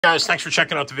Guys, thanks for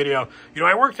checking out the video. You know,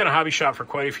 I worked in a hobby shop for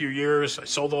quite a few years. I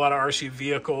sold a lot of RC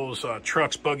vehicles,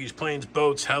 trucks, buggies, planes,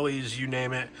 boats, helis, you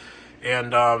name it.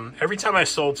 And every time I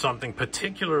sold something,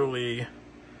 particularly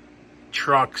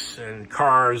trucks and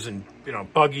cars and, you know,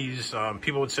 buggies,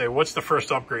 people would say, what's the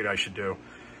first upgrade I should do?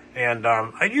 And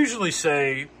I'd usually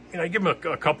say, you know, I give them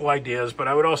a couple ideas, but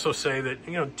I would also say that,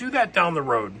 you know, do that down the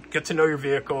road. Get to know your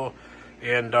vehicle,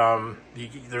 and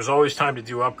there's always time to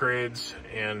do upgrades,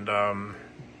 and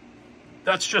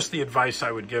that's just the advice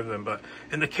I would give them. But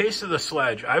in the case of the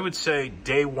Sledge, I would say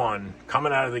day one,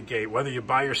 coming out of the gate, whether you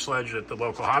buy your Sledge at the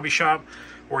local hobby shop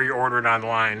or you order it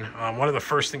online, one of the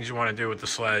first things you want to do with the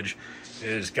Sledge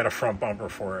is get a front bumper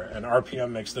for it. And RPM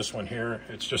makes this one here.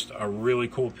 It's just a really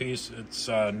cool piece. It's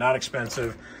not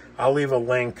expensive. I'll leave a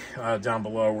link down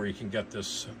below where you can get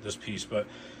this piece. But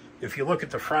if you look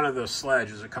at the front of the Sledge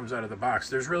as it comes out of the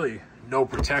box, there's really no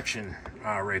protection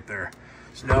right there.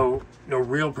 There's no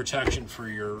real protection for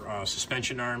your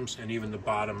suspension arms and even the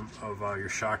bottom of your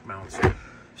shock mounts.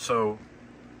 So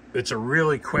it's a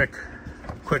really quick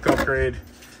upgrade.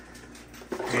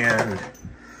 And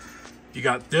you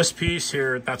got this piece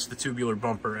here, that's the tubular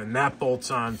bumper, and that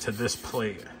bolts on to this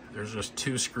plate. There's just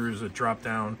two screws that drop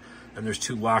down, and there's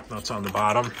two lock nuts on the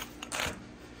bottom.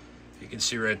 You can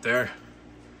see right there.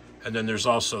 And then there's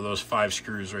also those 5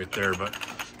 screws right there. But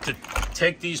to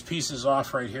take these pieces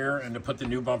off right here and to put the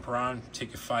new bumper on,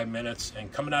 take you 5 minutes.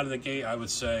 And coming out of the gate, I would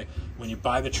say when you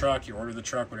buy the truck, you order the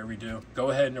truck, whatever you do,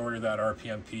 go ahead and order that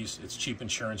RPM piece. It's cheap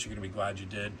insurance. You're going to be glad you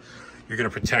did. You're going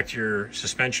to protect your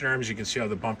suspension arms. You can see how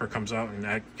the bumper comes out, and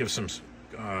that gives some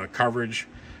coverage,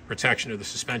 protection to the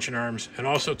suspension arms, and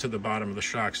also to the bottom of the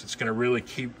shocks. It's going to really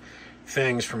keep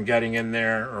things from getting in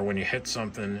there, or when you hit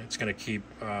something, it's going to keep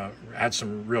add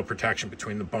some real protection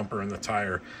between the bumper and the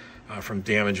tire from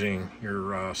damaging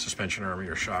your suspension arm or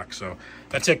your shock. So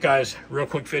that's it, guys. Real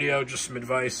quick video, just some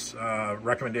advice,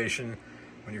 recommendation.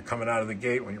 When you're coming out of the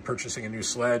gate, when you're purchasing a new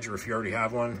Sledge, or if you already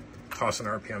have one, toss an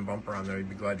RPM bumper on there. You'd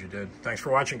be glad you did. Thanks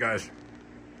for watching, guys.